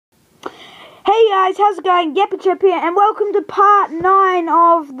Hey guys, how's it going? YappyChap here, and welcome to part 9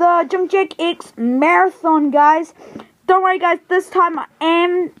 of the Junkjack X Marathon, guys. Don't worry, guys, this time I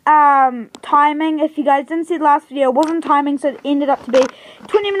am timing. If you guys didn't see the last video, it wasn't timing, so it ended up to be a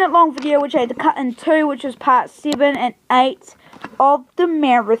 20-minute long video, which I had to cut in 2, which is part 7 and 8 of the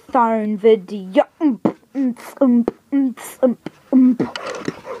marathon video.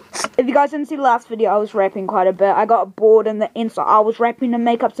 If you guys didn't see the last video, I was rapping quite a bit. I got bored in the end, so I was rapping to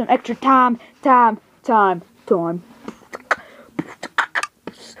make up some extra time.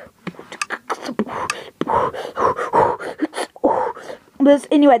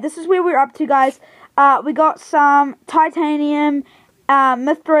 Anyway, this is where we're up to, guys. We got some titanium,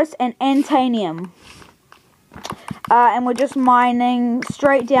 mithril, and antanium. And we're just mining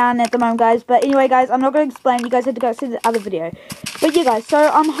straight down at the moment, guys. But anyway, guys, I'm not going to explain. You guys have to go see the other video. But yeah, guys, so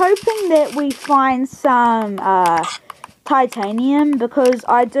I'm hoping that we find some titanium, because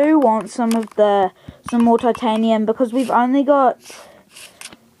I do want some more titanium, because we've only got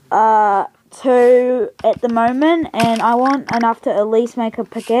 2 at the moment, and I want enough to at least make a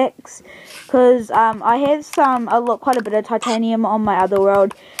pickaxe, because I have quite a bit of titanium on my other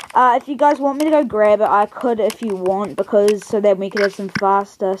world. If you guys want me to go grab it, I could if you want, because so that we could have some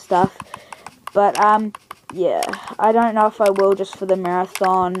faster stuff. But yeah, I don't know if I will just for the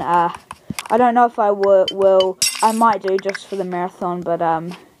marathon. I don't know if I will. I might do just for the marathon, but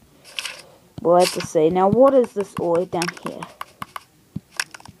we'll have to see. Now, what is this ore down here?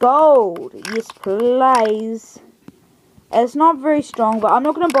 Gold. Yes, please. It's not very strong, but I'm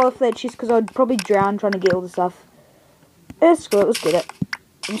not going to bother for that chest because I'd probably drown trying to get all the stuff. Screw it, let's get it.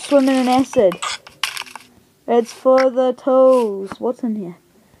 I'm swimming in acid. It's for the tools. What's in here?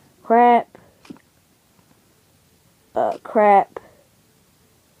 Crap. Crap.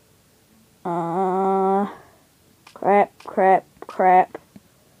 Crap.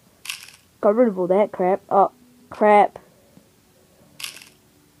 Got rid of all that crap. Oh, crap.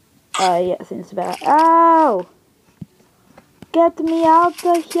 Yeah, I think it's about. Ow! Get me out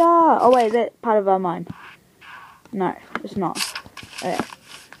of here! Oh wait, is that part of our mine? No, it's not. Okay.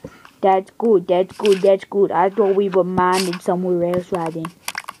 That's good. I thought we were mining somewhere else right then.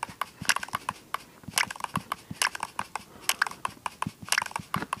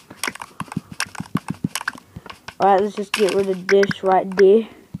 Alright, let's just get rid of this right there.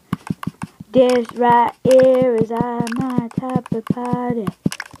 This right here is my type of party.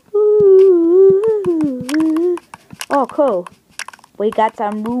 Ooh. Oh, cool. We got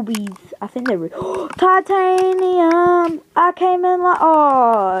some rubies. I think they're titanium. I came in like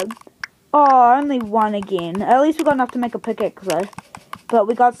only one again. At least we got enough to make a pickaxe though. But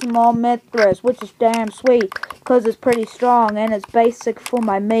we got some more mithril, which is damn sweet because it's pretty strong and it's basic for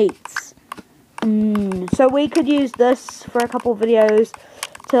my meats. So we could use this for a couple videos.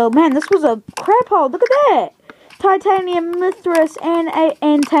 Man, this was a crap hole. Look at that. Titanium, mithril, and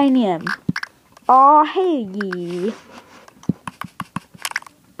antanium. Oh, hey.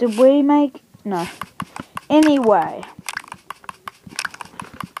 Did we make... No. Anyway.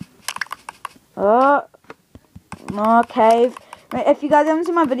 Oh. More cave. If you guys haven't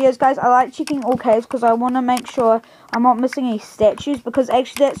seen my videos, guys, I like checking all caves because I want to make sure I'm not missing any statues, because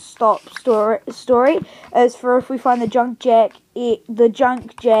actually that story is for if we find the Junkjack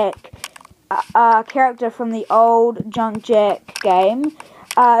character from the old Junkjack game.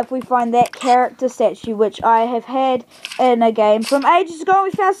 If we find that character statue, which I have had in a game from ages ago,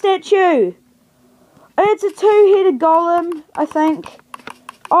 we found a statue. It's a 2-headed golem, I think.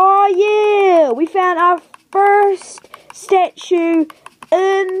 Oh yeah, we found our first statue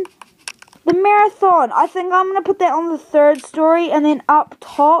in the marathon. I think I'm going to put that on the 3rd story, and then up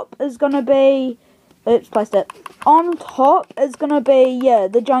top is going to be... Oops, placed it. On top is going to be, yeah,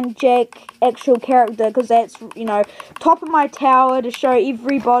 the Junkjack actual character, because that's, you know, top of my tower to show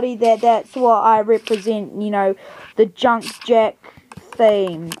everybody that that's what I represent, you know, the Junkjack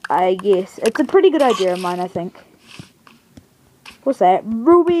theme, I guess. It's a pretty good idea of mine, I think. What's that?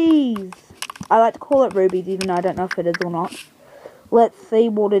 Rubies! I like to call it rubies, even though I don't know if it is or not. Let's see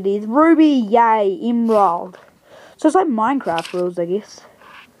what it is. Ruby, yay, emerald. So it's like Minecraft rules, I guess.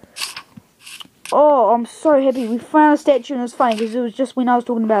 Oh, I'm so happy. We found a statue, and it's funny, because it was just when I was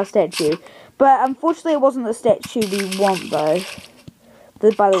talking about a statue. But unfortunately, it wasn't the statue we want, though.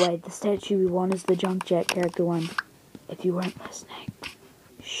 By the way, the statue we want is the Junkjack character one. If you weren't listening.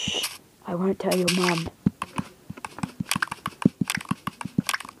 Shh. I won't tell your mum.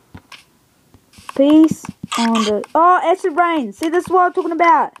 Peace on the... Oh, acid rain. See, this is what I'm talking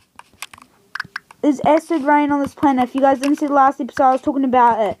about. There's acid rain on this planet. If you guys didn't see the last episode, I was talking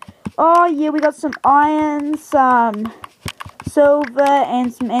about it. Oh, yeah, we got some iron, some silver,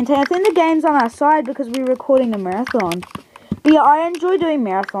 and some anti. I think the game's on our side because we're recording a marathon. But yeah, I enjoy doing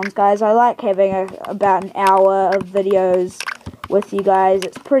marathons, guys. I like having about an hour of videos with you guys.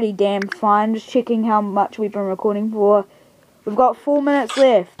 It's pretty damn fun. Just checking how much we've been recording for. We've got 4 minutes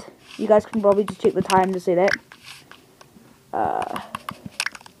left. You guys can probably just check the time to see that. Got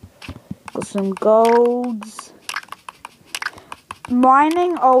some golds.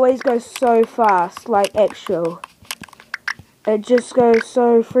 Mining always goes so fast, like actual. It just goes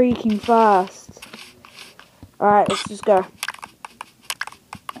so freaking fast. Alright, let's just go.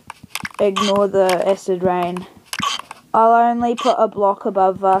 Ignore the acid rain. I'll only put a block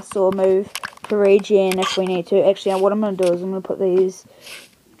above us or move to regen if we need to. Actually, what I'm going to do is I'm going to put these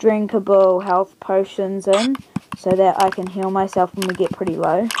drinkable health potions in so that I can heal myself when we get pretty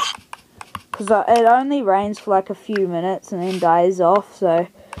low. Because it only rains for like a few minutes and then dies off, so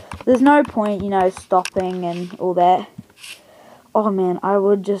there's no point, you know, stopping and all that. Oh man, I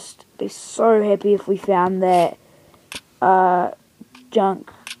would just be so happy if we found that Junk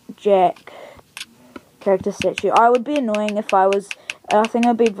Jack character statue. I would be annoying if I was, I think it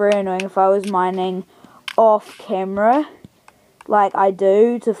would be very annoying if I was mining off camera, like I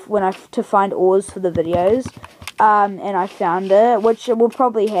do, to find ores for the videos, and I found it, which will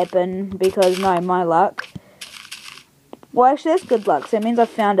probably happen because, no, my luck. Well, actually, that's good luck, so that means I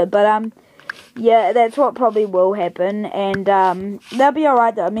found it, but, yeah, that's what probably will happen, and, that'll be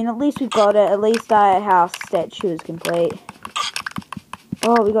alright, though. I mean, at least we've got it, at least our house statue is complete.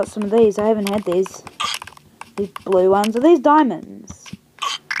 Oh, we got some of these. I haven't had these. These blue ones. Are these diamonds?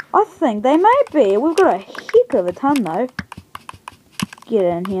 I think they may be. We've got a heck of a ton, though. Get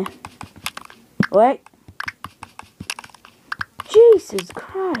in here. Wait. Jesus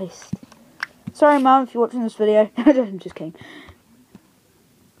Christ. Sorry, Mum, if you're watching this video. I'm just kidding.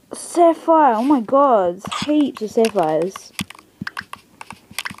 Sapphire. Oh my god. It's heaps of sapphires.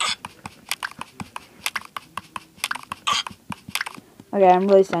 Okay, I'm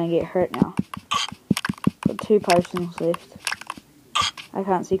really starting to get hurt now. Got 2 potions left. I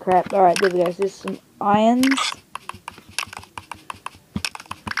can't see crap. Alright, there we go. There's some irons.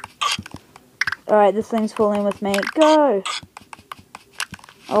 Alright, this thing's falling with me. Go!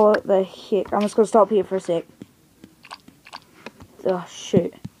 Oh, what the heck. I'm just going to stop here for a sec. Oh,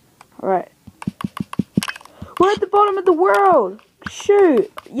 shoot. Alright. We're at the bottom of the world! Shoot!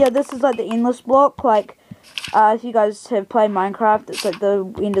 Yeah, this is like the endless block. Like, if you guys have played Minecraft, it's like the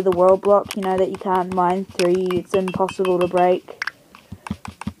end of the world block, you know, that you can't mine through. It's impossible to break.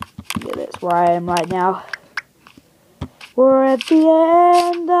 Yeah, that's where I am right now. We're at the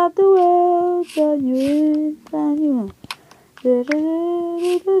end of the world, and you're in.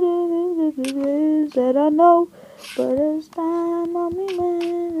 That I know, but it's time on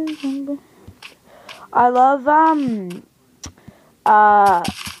me. I love,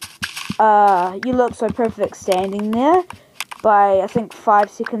 You Look So Perfect Standing There by, I think, 5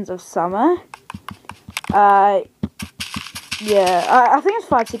 Seconds of Summer. Yeah, I think it's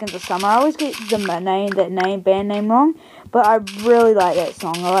 5 Seconds of Summer. I always get the band name wrong, but I really like that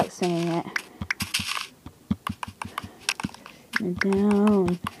song. I like singing it.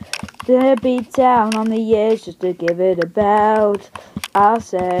 Down, there beat down on the edge just to give it a bout. I'll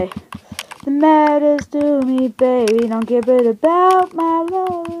say, the matters to me, baby, don't give it about my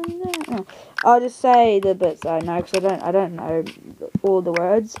love. I'll just say the bits I know, because I don't know all the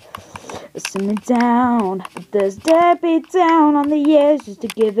words. Simmer down, but there's beat down on the edge just to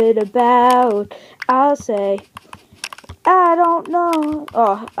give it a bout. I'll say, I don't know.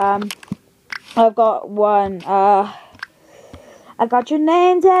 Oh, I've got one. I got your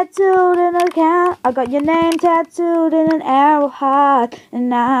name tattooed in a count. I got your name tattooed in an arrow heart,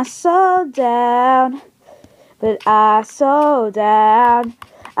 and I so down, but I so down.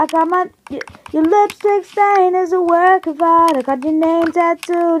 I got your lipstick stain is a work of art. I got your name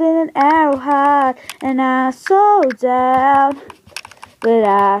tattooed in an arrow heart, and I so down, but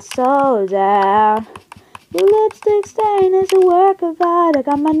I so down. Your lipstick stain is a work of art. I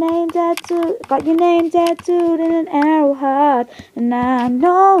got my name tattooed, got your name tattooed in an arrow heart, and I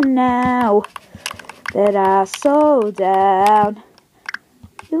know now that I so down.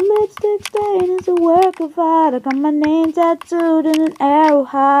 Your lipstick stain is a work of art. I got my name tattooed in an arrow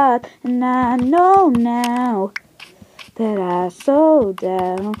heart, and I know now that I so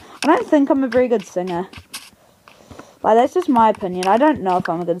down. I don't think I'm a very good singer. Like, that's just my opinion. I don't know if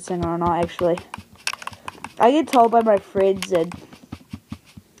I'm a good singer or not, actually. I get told by my friends and,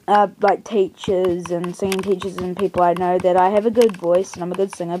 like, teachers and singing teachers and people I know that I have a good voice and I'm a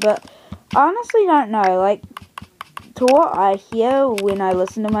good singer, but I honestly don't know. Like, to what I hear when I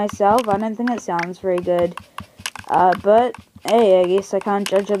listen to myself, I don't think it sounds very good. But hey, I guess I can't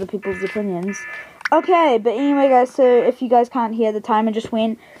judge other people's opinions. Okay, but anyway, guys, so if you guys can't hear, the timer just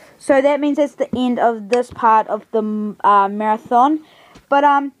went. So that means that's the end of this part of the marathon. But,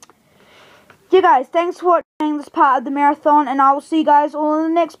 yeah, guys, thanks for watching this part of the marathon, and I will see you guys all in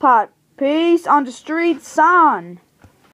the next part. Peace on the street, son.